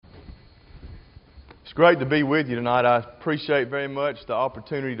It's great to be with you tonight. I appreciate very much the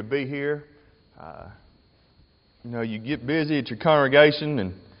opportunity to be here. You get busy at your congregation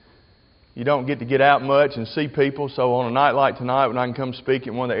and you don't get to get out much and see people. So on a night like tonight, when I can come speak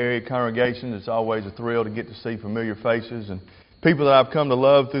at one of the area congregations, it's always a thrill to get to see familiar faces and people that I've come to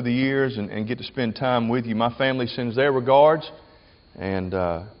love through the years and get to spend time with you. My family sends their regards and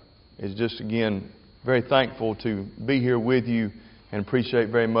is just, again, very thankful to be here with you and appreciate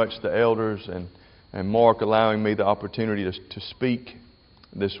very much the elders and Mark allowing me the opportunity to speak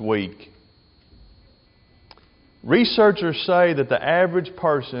this week. Researchers say that the average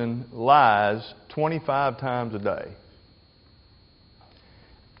person lies 25 times a day.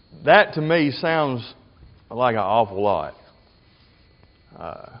 That to me sounds like an awful lot.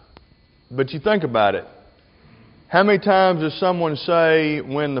 But you think about it. How many times does someone say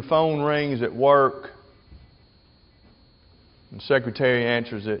when the phone rings at work and the secretary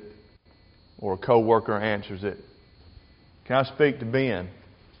answers it, or a co-worker answers it, "Can I speak to Ben?"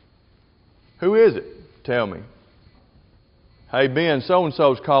 "Who is it?" "Tell me." "Hey, Ben,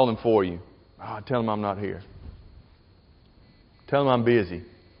 so-and-so's calling for you." "Oh, tell him I'm not here. Tell him I'm busy."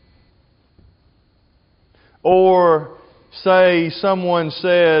 Or say someone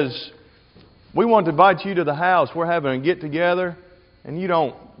says, "We want to invite you to the house. We're having a get-together," and you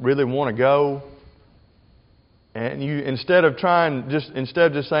don't really want to go. And you, instead of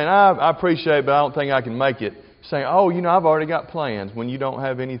just saying, I appreciate it, but I don't think I can make it, saying, I've already got plans, when you don't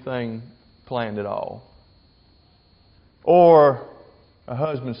have anything planned at all. Or a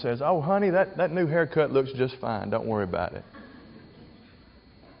husband says, "Oh, honey, that new haircut looks just fine. Don't worry about it."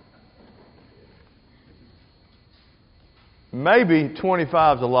 Maybe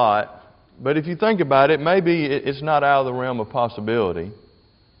 25 is a lot, but if you think about it, maybe it's not out of the realm of possibility.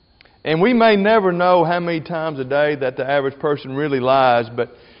 And we may never know how many times a day that the average person really lies,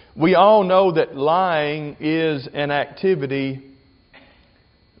 but we all know that lying is an activity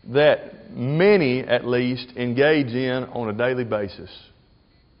that many, at least, engage in on a daily basis.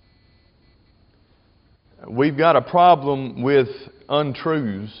 We've got a problem with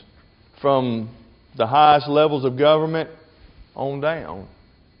untruths from the highest levels of government on down.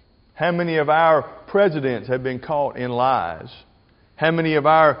 How many of our presidents have been caught in lies? How many of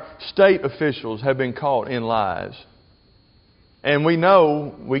our state officials have been caught in lies? And we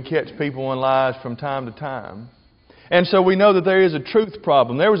know we catch people in lies from time to time. And so we know that there is a truth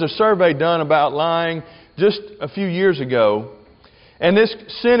problem. There was a survey done about lying just a few years ago. And this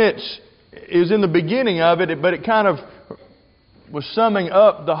sentence is in the beginning of it, but it kind of was summing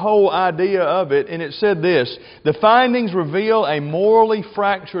up the whole idea of it. And it said this: "The findings reveal a morally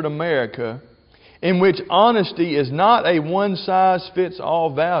fractured America in which honesty is not a one-size-fits-all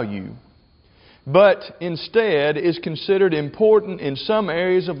value, but instead is considered important in some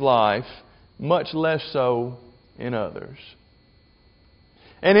areas of life, much less so in others."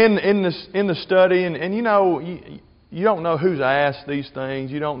 And in the study, and you don't know who's asked these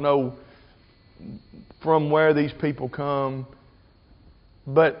things, you don't know from where these people come,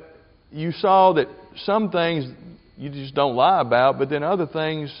 but you saw that some things you just don't lie about, but then other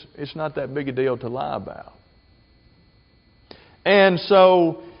things, it's not that big a deal to lie about. And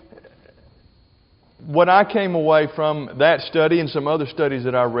so, what I came away from that study and some other studies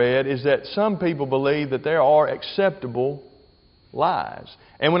that I read is that some people believe that there are acceptable lies.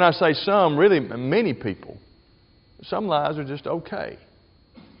 And when I say some, really many people. Some lies are just okay.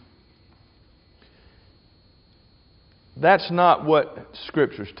 That's not what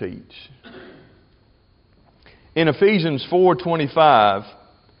Scriptures teach. In Ephesians 4:25,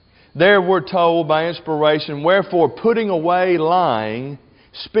 there we're told by inspiration, "Wherefore, putting away lying,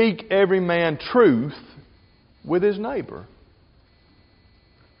 speak every man truth with his neighbor."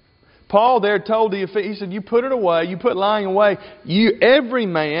 Paul there told he said, you put it away, you put lying away. Every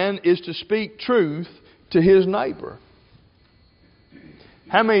man is to speak truth to his neighbor.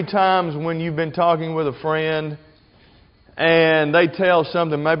 How many times when you've been talking with a friend and they tell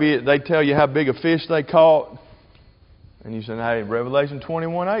something, maybe they tell you how big a fish they caught, and you say, "Hey, Revelation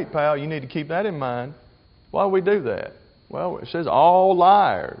 21:8, pal, you need to keep that in mind." Why do we do that? Well, it says all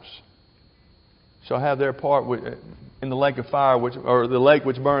liars shall have their part in the lake of fire, or the lake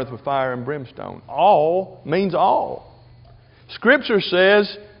which burneth with fire and brimstone. All means all. Scripture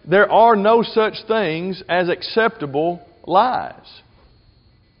says there are no such things as acceptable lies.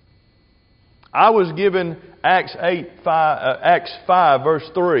 I was given Acts 5 verse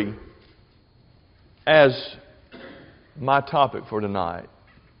 3 as my topic for tonight.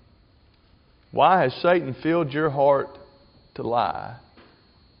 Why has Satan filled your heart to lie?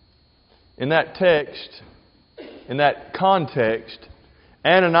 In that text, in that context,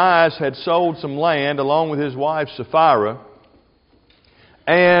 Ananias had sold some land along with his wife Sapphira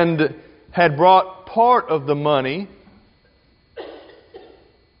and had brought part of the money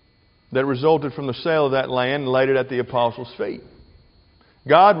that resulted from the sale of that land and laid it at the apostles' feet.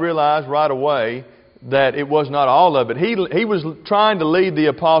 God realized right away that it was not all of it. He was trying to lead the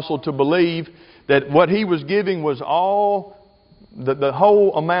apostle to believe that what he was giving was all, the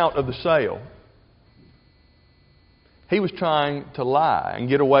whole amount of the sale. He was trying to lie and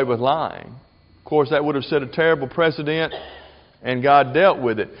get away with lying. Of course, that would have set a terrible precedent, and God dealt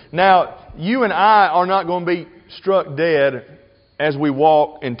with it. Now, you and I are not going to be struck dead as we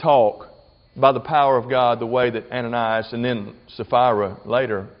walk and talk by the power of God the way that Ananias and then Sapphira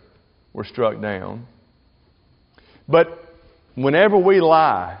later were struck down. But whenever we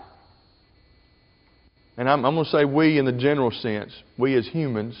lie, and I'm going to say we in the general sense, we as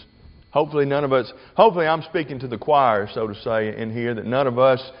humans, hopefully I'm speaking to the choir, so to say, in here, that none of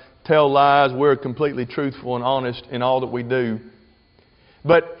us tell lies. We're completely truthful and honest in all that we do.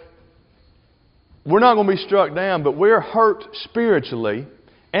 But we're not going to be struck down, but we're hurt spiritually,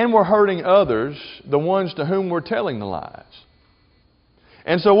 and we're hurting others, the ones to whom we're telling the lies.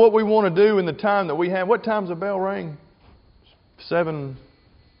 And so what we want to do in the time that we have, what time's the bell ring? 7:15?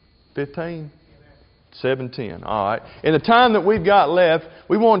 7:10. All right. In the time that we've got left,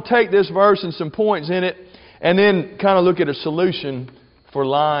 we want to take this verse and some points in it, and then kind of look at a solution for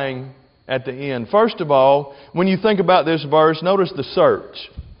lying at the end. First of all, when you think about this verse, notice the search.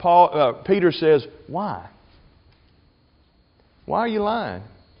 Peter says, why? Why are you lying?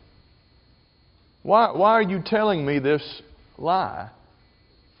 Why are you telling me this lie?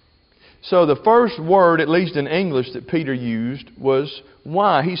 So the first word, at least in English, that Peter used was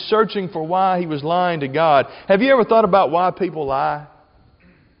why. He's searching for why he was lying to God. Have you ever thought about why people lie?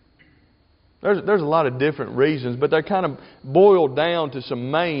 There's a lot of different reasons, but they're kind of boiled down to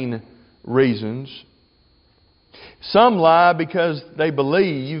some main reasons. Some lie because they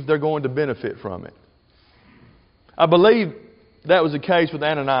believe they're going to benefit from it. I believe that was the case with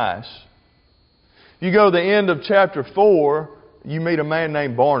Ananias. You go to the end of chapter 4, you meet a man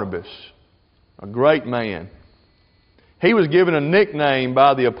named Barnabas, a great man. He was given a nickname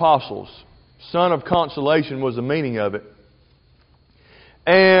by the apostles. Son of consolation was the meaning of it.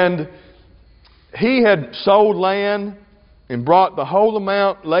 And he had sold land and brought the whole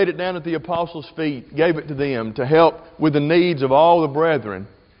amount, laid it down at the apostles' feet, gave it to them to help with the needs of all the brethren.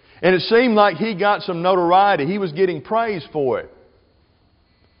 And it seemed like he got some notoriety. He was getting praise for it.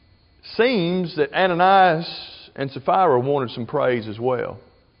 Seems that Ananias and Sapphira wanted some praise as well.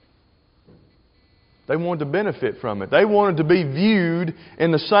 They wanted to benefit from it. They wanted to be viewed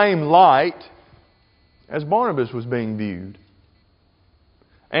in the same light as Barnabas was being viewed.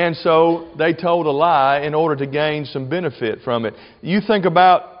 And so they told a lie in order to gain some benefit from it. You think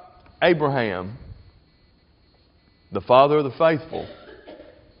about Abraham, the father of the faithful.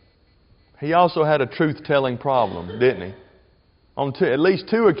 He also had a truth-telling problem, didn't he? On at least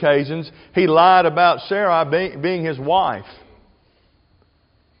 2 occasions, he lied about Sarah being his wife.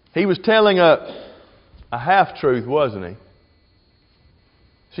 He was telling a half-truth, wasn't he?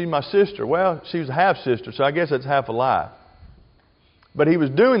 She's my sister. Well, she was a half-sister, so I guess that's half a lie. But he was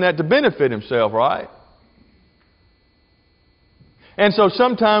doing that to benefit himself, right? And so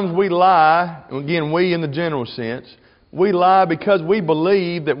sometimes we lie, again, we in the general sense, we lie because we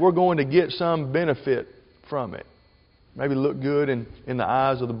believe that we're going to get some benefit from it. Maybe look good in the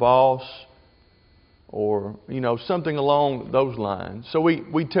eyes of the boss, or something along those lines. So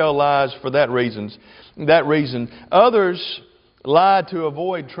we tell lies for that reason. Others lie to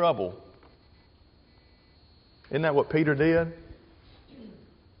avoid trouble. Isn't that what Peter did?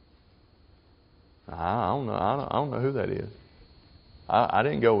 I don't know. I don't know who that is. I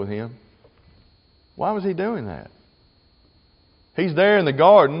didn't go with him. Why was he doing that? He's there in the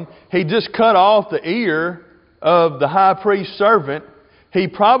garden. He just cut off the ear of the high priest's servant. He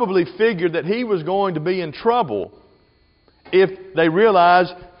probably figured that he was going to be in trouble if they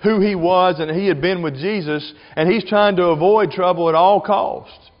realized who he was and he had been with Jesus, and he's trying to avoid trouble at all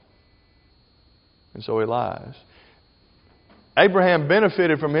costs. And so he lies. Abraham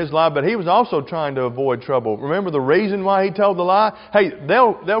benefited from his lie, but he was also trying to avoid trouble. Remember the reason why he told the lie? Hey,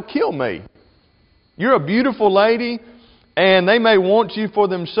 they'll kill me. You're a beautiful lady, and they may want you for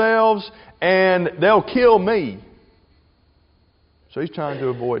themselves, and they'll kill me. So he's trying to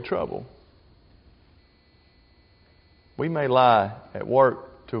avoid trouble. We may lie at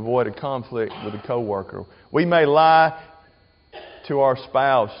work to avoid a conflict with a coworker. We may lie to our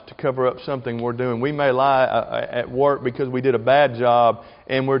spouse to cover up something we're doing. We may lie at work because we did a bad job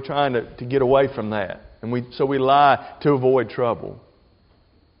and we're trying to get away from that. So we lie to avoid trouble.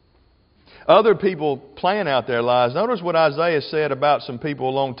 Other people plan out their lies. Notice what Isaiah said about some people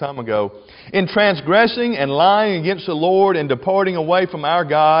a long time ago. In transgressing and lying against the Lord and departing away from our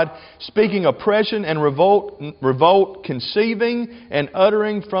God, speaking oppression and revolt, conceiving and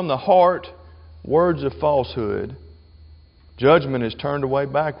uttering from the heart words of falsehood. Judgment is turned away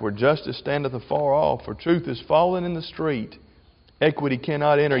backward. Justice standeth afar off. For truth is fallen in the street. Equity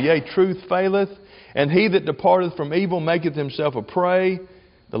cannot enter. Yea, truth faileth. And he that departeth from evil maketh himself a prey.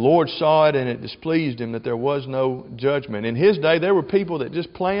 The Lord saw it, and it displeased Him that there was no judgment. In His day, there were people that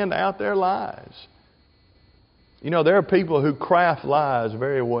just planned out their lies. You know, there are people who craft lies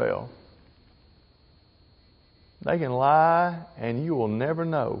very well. They can lie, and you will never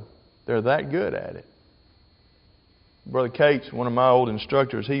know. They're that good at it. Brother Cates, one of my old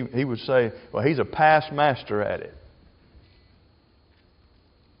instructors, he would say, well, he's a past master at it.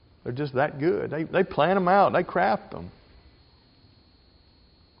 They're just that good. They plan them out. They craft them.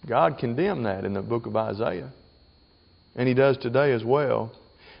 God condemned that in the book of Isaiah. And He does today as well.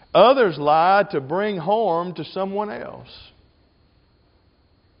 Others lie to bring harm to someone else.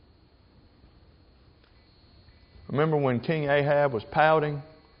 Remember when King Ahab was pouting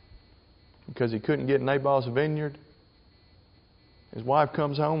because he couldn't get Naboth's vineyard? His wife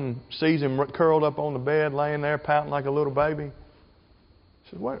comes home and sees him curled up on the bed, laying there pouting like a little baby.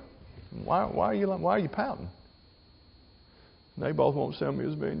 She says, Why are you pouting? Naboth won't sell me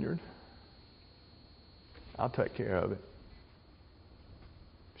his vineyard. I'll take care of it.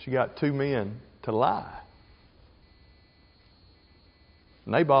 She got two men to lie.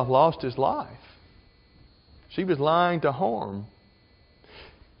 Naboth lost his life. She was lying to harm.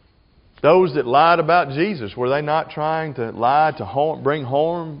 Those that lied about Jesus, were they not trying to lie to bring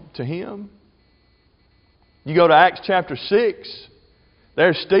harm to Him? You go to Acts chapter 6.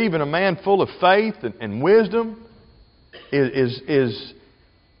 There's Stephen, a man full of faith and wisdom, is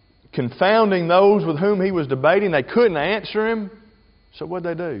confounding those with whom he was debating. They couldn't answer him. So what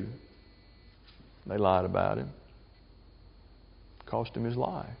did they do? They lied about him. Cost him his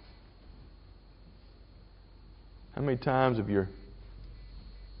life. How many times have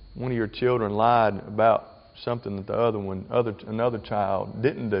one of your children lied about something that another child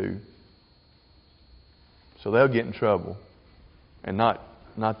didn't do? So they'll get in trouble. And not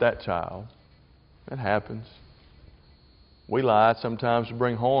that child. That happens. We lie sometimes to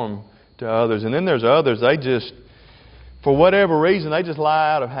bring harm to others. And then there's others, they just, for whatever reason, they just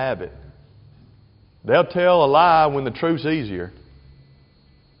lie out of habit. They'll tell a lie when the truth's easier.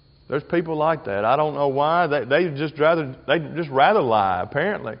 There's people like that. I don't know why. They just rather lie,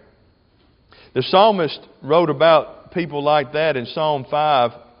 apparently. The psalmist wrote about people like that in Psalm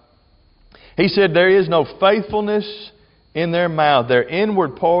 5. He said, there is no faithfulness in their mouth. Their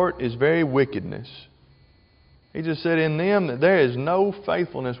inward part is very wickedness. He just said in them that there is no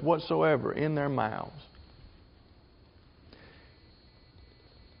faithfulness whatsoever in their mouths.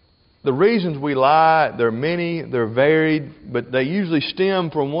 The reasons we lie, they're many, they're varied, but they usually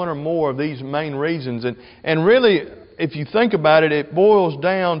stem from one or more of these main reasons. And really, if you think about it, it boils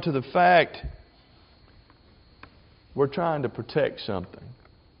down to the fact we're trying to protect something.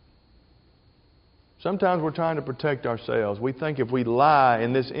 Sometimes we're trying to protect ourselves. We think if we lie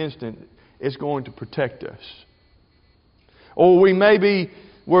in this instant, it's going to protect us. Or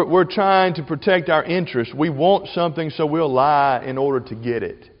we're trying to protect our interests. We want something, so we'll lie in order to get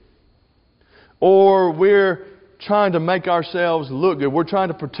it. Or we're trying to make ourselves look good. We're trying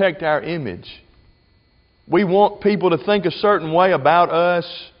to protect our image. We want people to think a certain way about us.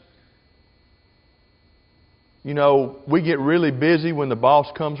 You know, we get really busy when the boss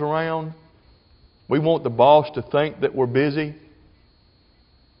comes around. We want the boss to think that we're busy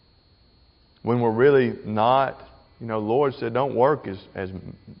when we're really not. You know, the Lord said, don't work as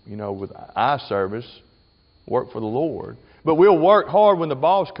with eye service. Work for the Lord. But we'll work hard when the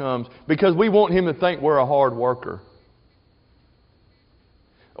boss comes because we want him to think we're a hard worker.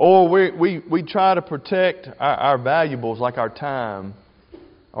 Or we try to protect our valuables like our time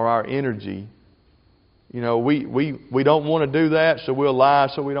or our energy. You know, we don't want to do that, so we'll lie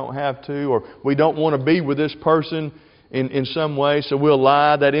so we don't have to. Or we don't want to be with this person in some way, so we'll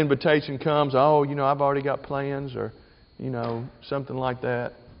lie. That invitation comes, I've already got plans, or, something like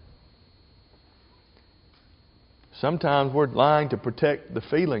that. Sometimes we're lying to protect the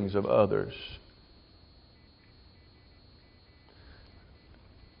feelings of others.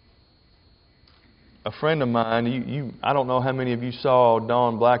 A friend of mine, I don't know how many of you saw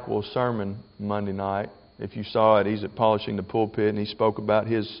Don Blackwell's sermon Monday night. If you saw it, he's at Polishing the Pulpit, and he spoke about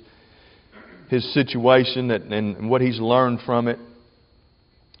his situation and what he's learned from it.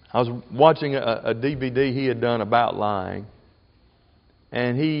 I was watching a DVD he had done about lying,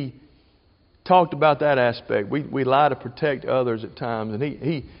 and he talked about that aspect. We lie to protect others at times. And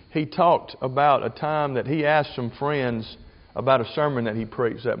he talked about a time that he asked some friends about a sermon that he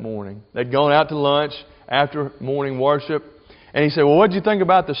preached that morning. They'd gone out to lunch after morning worship. And he said, well, what did you think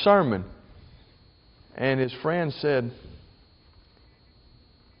about the sermon? And his friend said,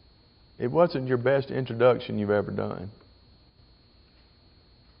 it wasn't your best introduction you've ever done.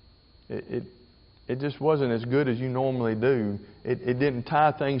 It just wasn't as good as you normally do. It didn't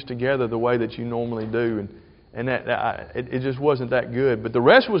tie things together the way that you normally do. And it just wasn't that good. But the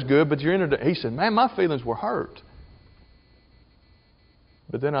rest was good. But he said, man, my feelings were hurt.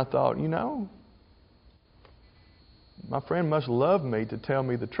 But then I thought, my friend must love me to tell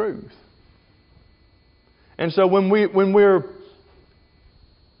me the truth. And so when we're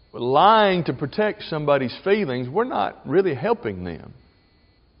lying to protect somebody's feelings, we're not really helping them.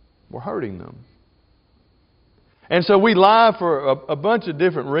 We're hurting them. And so we lie for a bunch of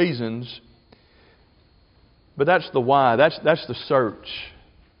different reasons. But that's the why. That's the search.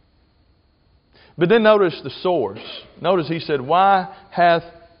 But then notice the source. Notice he said, why hath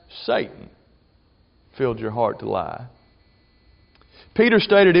Satan filled your heart to lie? Peter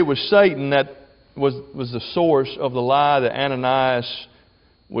stated it was Satan that was the source of the lie that Ananias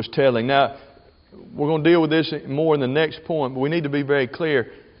was telling. Now, we're going to deal with this more in the next point, but we need to be very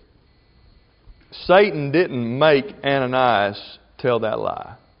clear. Satan didn't make Ananias tell that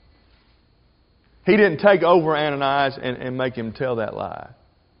lie. He didn't take over Ananias and make him tell that lie.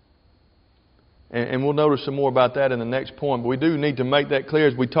 And we'll notice some more about that in the next point. But we do need to make that clear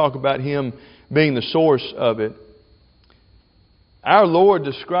as we talk about him being the source of it. Our Lord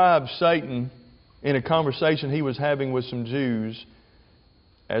described Satan in a conversation he was having with some Jews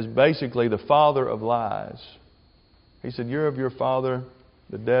as basically the father of lies. He said, you're of your father,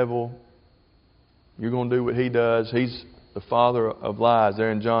 the devil. You're going to do what he does. He's the father of lies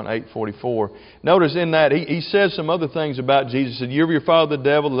there in John 8:44. Notice in that he says some other things about Jesus. He said, you're of your father, the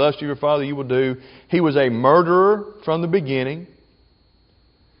devil. The lust of your father you will do. He was a murderer from the beginning.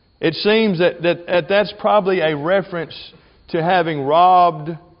 It seems that's probably a reference to having robbed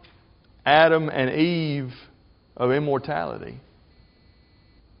Adam and Eve of immortality.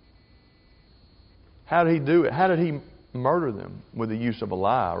 How did he do it? How did he murder them? With the use of a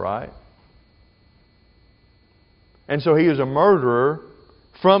lie, right? And so he is a murderer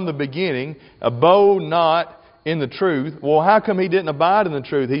from the beginning, abode not in the truth. Well, how come he didn't abide in the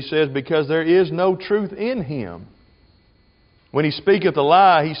truth? He says, because there is no truth in him. When he speaketh a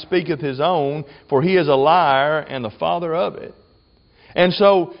lie, he speaketh his own, for he is a liar and the father of it. And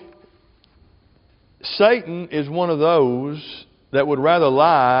so, Satan is one of those that would rather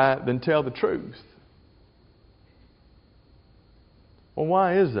lie than tell the truth. Well,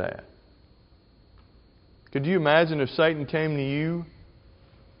 why is that? Could you imagine if Satan came to you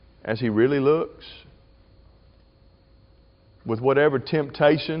as he really looks? With whatever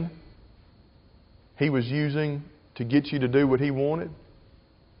temptation he was using to get you to do what he wanted?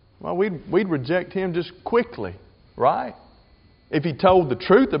 Well, we'd reject him just quickly, right? If he told the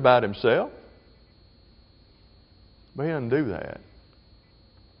truth about himself. But he doesn't do that.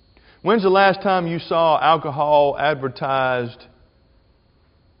 When's the last time you saw alcohol advertised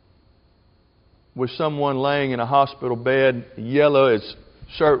with someone laying in a hospital bed, yellow, his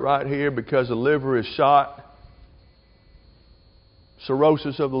shirt right here because the liver is shot,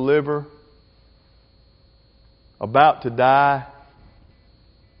 cirrhosis of the liver, about to die?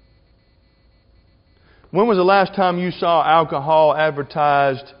 When was the last time you saw alcohol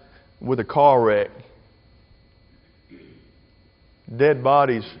advertised with a car wreck? Dead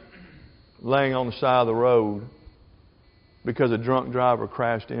bodies laying on the side of the road because a drunk driver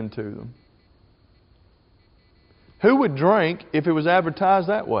crashed into them. Who would drink if it was advertised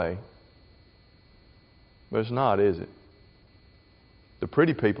that way? But it's not, is it? The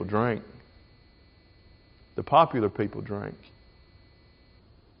pretty people drink. The popular people drink.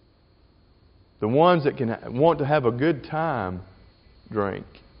 The ones that can want to have a good time drink.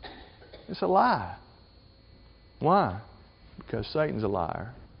 It's a lie. Why? Because Satan's a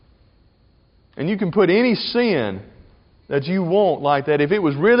liar. And you can put any sin that you want like that. If it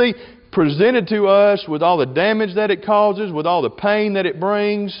was really presented to us with all the damage that it causes, with all the pain that it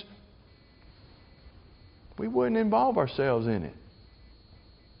brings, we wouldn't involve ourselves in it.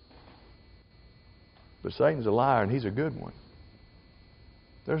 But Satan's a liar, and he's a good one.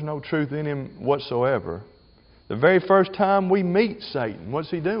 There's no truth in him whatsoever. The very first time we meet Satan,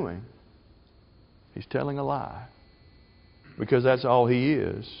 what's he doing? He's telling a lie. Because that's all he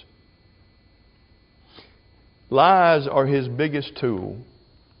is. Lies are his biggest tool.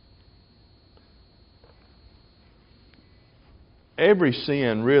 Every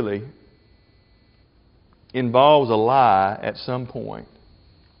sin, really, involves a lie at some point.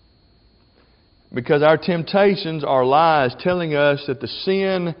 Because our temptations are lies telling us that the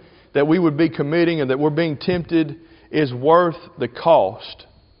sin that we would be committing and that we're being tempted is worth the cost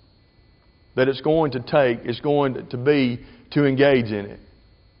that it's going to take, it's going to be to engage in it.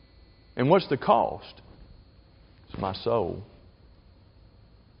 And what's the cost? It's my soul.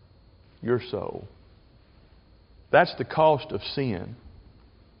 Your soul. That's the cost of sin.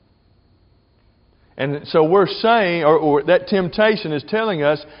 And so we're saying, or that temptation is telling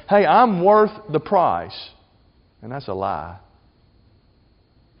us, hey, I'm worth the price. And that's a lie.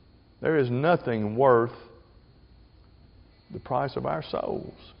 There is nothing worth the price of our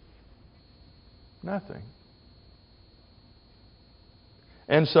souls. Nothing.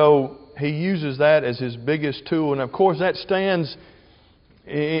 And so he uses that as his biggest tool. And of course that stands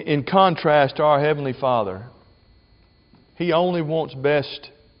in contrast to our Heavenly Father. He only wants best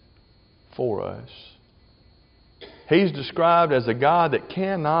for us. He's described as a God that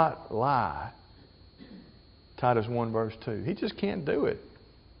cannot lie. Titus 1 verse 2. He just can't do it.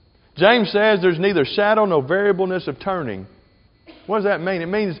 James says there's neither shadow nor variableness of turning. What does that mean? It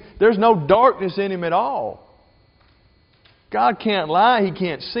means there's no darkness in Him at all. God can't lie. He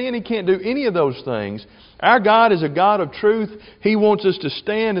can't sin. He can't do any of those things. Our God is a God of truth. He wants us to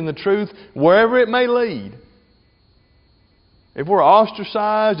stand in the truth wherever it may lead. If we're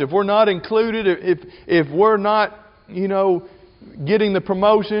ostracized, if we're not included, if we're not, getting the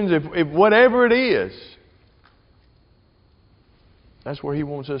promotions, if whatever it is, that's where He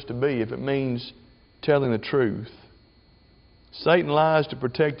wants us to be if it means telling the truth. Satan lies to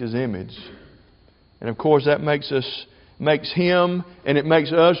protect his image. And of course that makes Him and it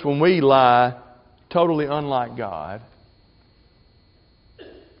makes us, when we lie, totally unlike God.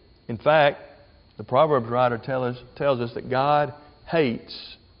 In fact, the Proverbs writer tells us that God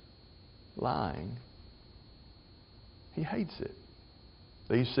hates lying. He hates it.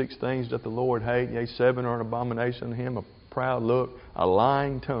 These 6 things doth the Lord hate, yea, 7 are an abomination to Him, a proud look, a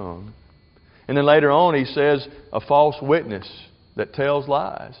lying tongue. And then later on He says, a false witness that tells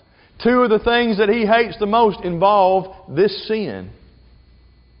lies. 2 of the things that He hates the most involve this sin.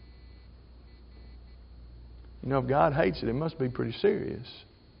 If God hates it, it must be pretty serious.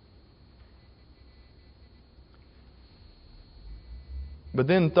 But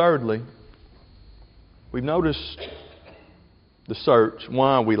then thirdly, we've noticed the search,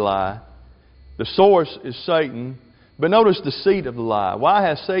 why we lie. The source is Satan. But notice the seed of the lie. Why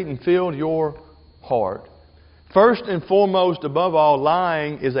has Satan filled your heart? First and foremost, above all,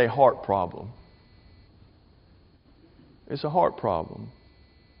 lying is a heart problem. It's a heart problem.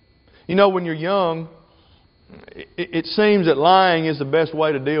 When you're young, it seems that lying is the best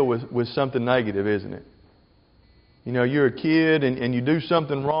way to deal with something negative, isn't it? You're a kid and you do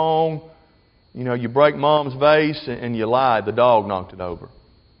something wrong. You break Mom's vase and you lied. The dog knocked it over.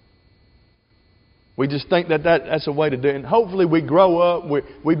 We just think that's a way to do it. And hopefully we grow up,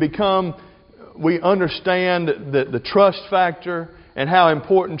 we understand the trust factor and how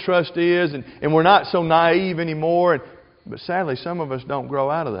important trust is. And we're not so naive anymore. But sadly, some of us don't grow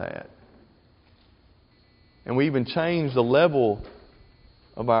out of that. And we even change the level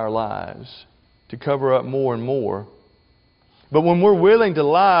of our lives to cover up more and more. But when we're willing to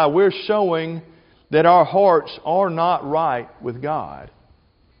lie, we're showing that our hearts are not right with God.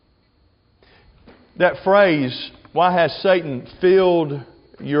 That phrase, why has Satan filled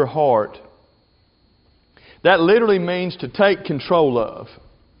your heart? That literally means to take control of.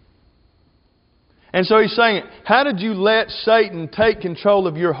 And so he's saying, how did you let Satan take control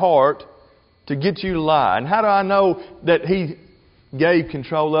of your heart to get you to lie? And how do I know that he gave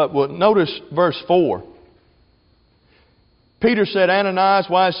control up? Well, notice verse 4. Peter said, Ananias,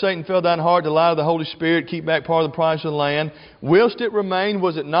 why has Satan filled thine heart to lie to the Holy Spirit, keep back part of the price of the land? Whilst it remained,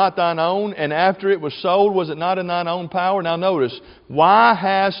 was it not thine own? And after it was sold, was it not in thine own power? Now notice, why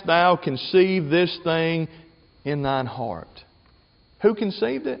hast thou conceived this thing in thine heart? Who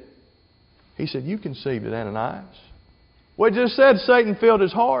conceived it? He said, you conceived it, Ananias. Well, it just said Satan filled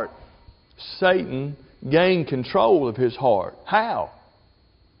his heart. Satan gained control of his heart. How?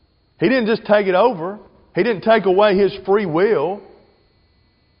 He didn't just take it over. He didn't take away his free will.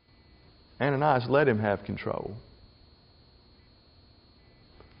 Ananias let him have control.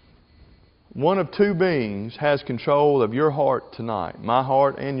 One of 2 beings has control of your heart tonight. My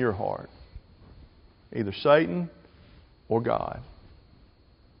heart and your heart. Either Satan or God.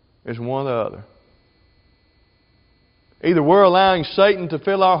 It's one or the other. Either we're allowing Satan to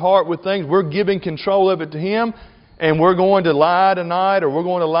fill our heart with things, we're giving control of it to him, and we're going to lie tonight, or we're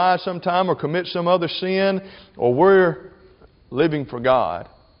going to lie sometime, or commit some other sin, or we're living for God.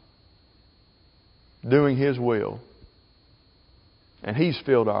 doing His will. And He's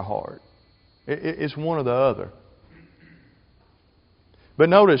filled our heart. It's one or the other. But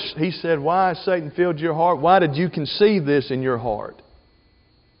notice, He said, why has Satan filled your heart? Why did you conceive this in your heart?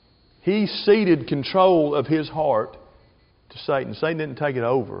 He ceded control of his heart to Satan. Satan didn't take it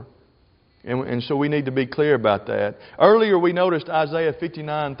over. And so we need to be clear about that. Earlier we noticed Isaiah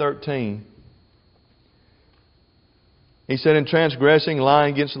 59:13. He said, in transgressing,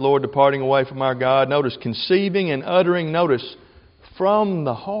 lying against the Lord, departing away from our God. Notice, conceiving and uttering, notice, from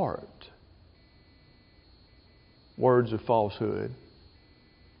the heart, words of falsehood.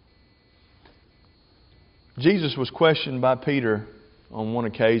 Jesus was questioned by Peter on one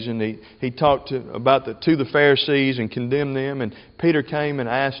occasion. He talked to the Pharisees and condemned them. And Peter came and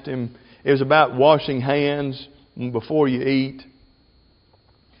asked him, it was about washing hands before you eat.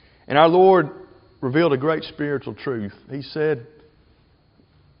 And our Lord revealed a great spiritual truth. He said,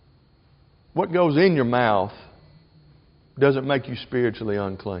 what goes in your mouth doesn't make you spiritually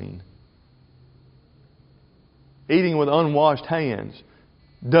unclean. Eating with unwashed hands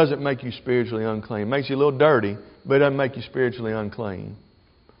doesn't make you spiritually unclean. It makes you a little dirty, but it doesn't make you spiritually unclean.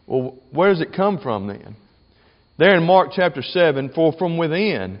 Well, where does it come from then? There in Mark chapter 7, for from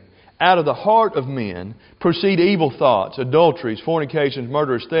within, out of the heart of men, proceed evil thoughts, adulteries, fornications,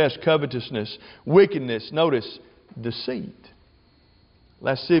 murders, thefts, covetousness, wickedness, notice, deceit,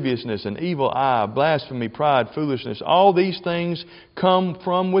 lasciviousness, an evil eye, blasphemy, pride, foolishness. All these things come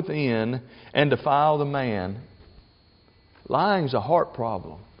from within and defile the man. Lying's a heart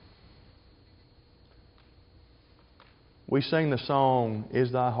problem. We sing the song,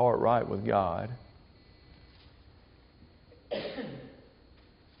 Is Thy Heart Right with God?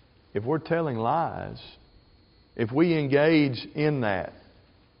 If we're telling lies, if we engage in that,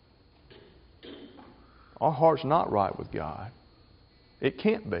 our heart's not right with God. It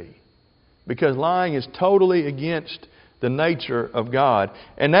can't be. Because lying is totally against the nature of God.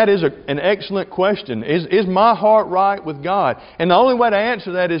 And that is an excellent question. Is my heart right with God? And the only way to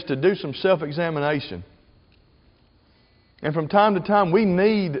answer that is to do some self-examination. And from time to time, we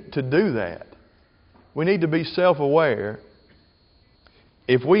need to do that. We need to be self-aware.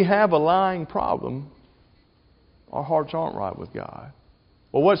 If we have a lying problem, our hearts aren't right with God.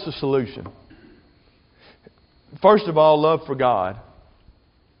 Well, what's the solution? First of all, love for God.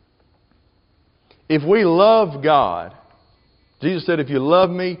 If we love God, Jesus said, if you love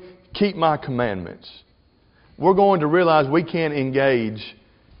me, keep my commandments. We're going to realize we can't engage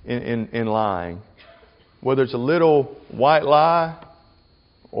in lying. Whether it's a little white lie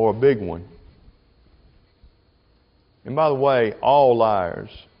or a big one. And by the way, all liars.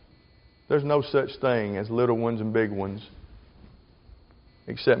 There's no such thing as little ones and big ones.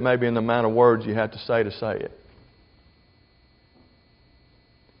 Except maybe in the amount of words you have to say it.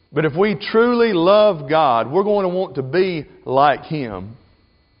 But if we truly love God, we're going to want to be like Him.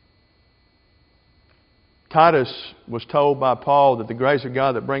 Titus was told by Paul that the grace of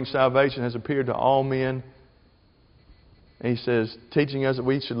God that brings salvation has appeared to all men. And he says, teaching us that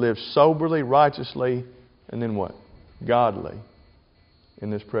we should live soberly, righteously, and then what? Godly in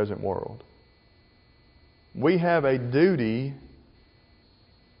this present world. We have a duty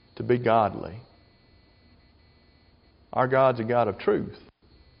to be godly. Our God's a God of truth.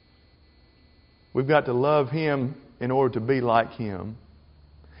 We've got to love Him in order to be like Him.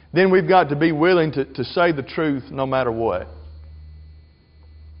 Then we've got to be willing to say the truth no matter what.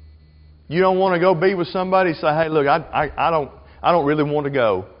 You don't want to go be with somebody, say, hey, look, I don't really want to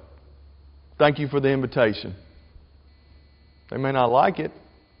go. Thank you for the invitation. They may not like it,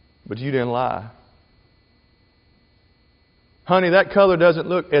 but you didn't lie. Honey, that color doesn't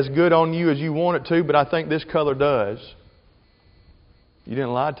look as good on you as you want it to, but I think this color does. You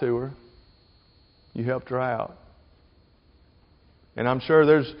didn't lie to her. You helped her out. And I'm sure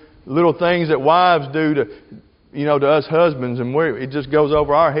there's little things that wives do to us husbands, and it just goes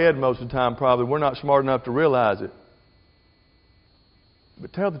over our head most of the time probably. We're not smart enough to realize it.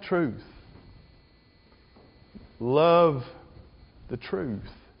 But tell the truth. Love the truth.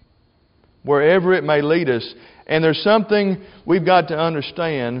 Wherever it may lead us. And there's something we've got to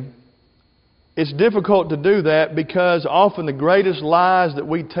understand. It's difficult to do that because often the greatest lies that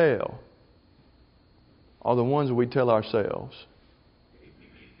we tell are the ones that we tell ourselves.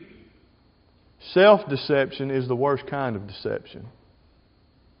 Self-deception is the worst kind of deception.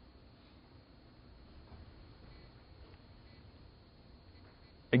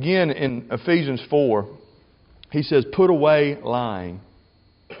 Again, in Ephesians 4, he says, put away lying.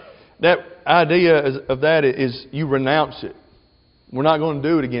 That idea of that is you renounce it. We're not going to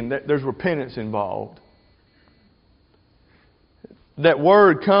do it again. There's repentance involved. That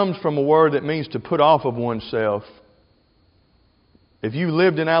word comes from a word that means to put off of oneself. If you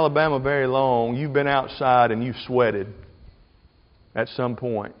lived in Alabama very long, you've been outside and you've sweated at some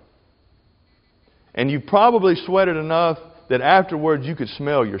point. And you probably sweated enough that afterwards you could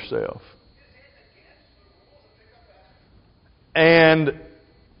smell yourself. And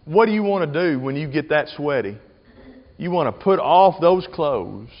what do you want to do when you get that sweaty? You want to put off those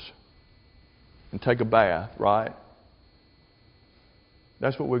clothes and take a bath, right?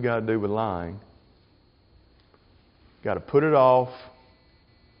 That's what we've got to do with lying. Got to put it off,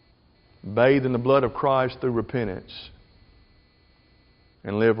 bathe in the blood of Christ through repentance,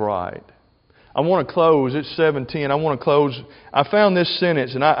 and live right. I want to close. It's 7:10. I want to close. I found this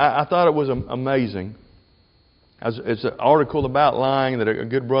sentence, and I thought it was amazing. It's an article about lying that a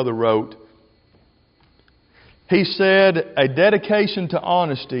good brother wrote. He said, "A dedication to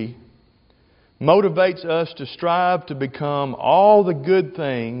honesty motivates us to strive to become all the good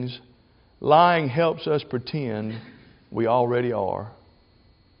things lying helps us pretend we already are."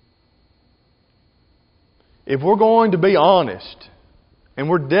 If we're going to be honest and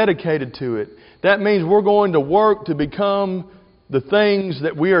we're dedicated to it, that means we're going to work to become the things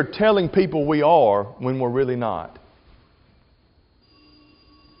that we are telling people we are when we're really not.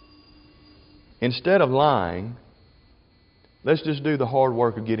 Instead of lying, let's just do the hard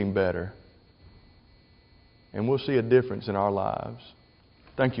work of getting better. And we'll see a difference in our lives.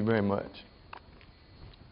 Thank you very much.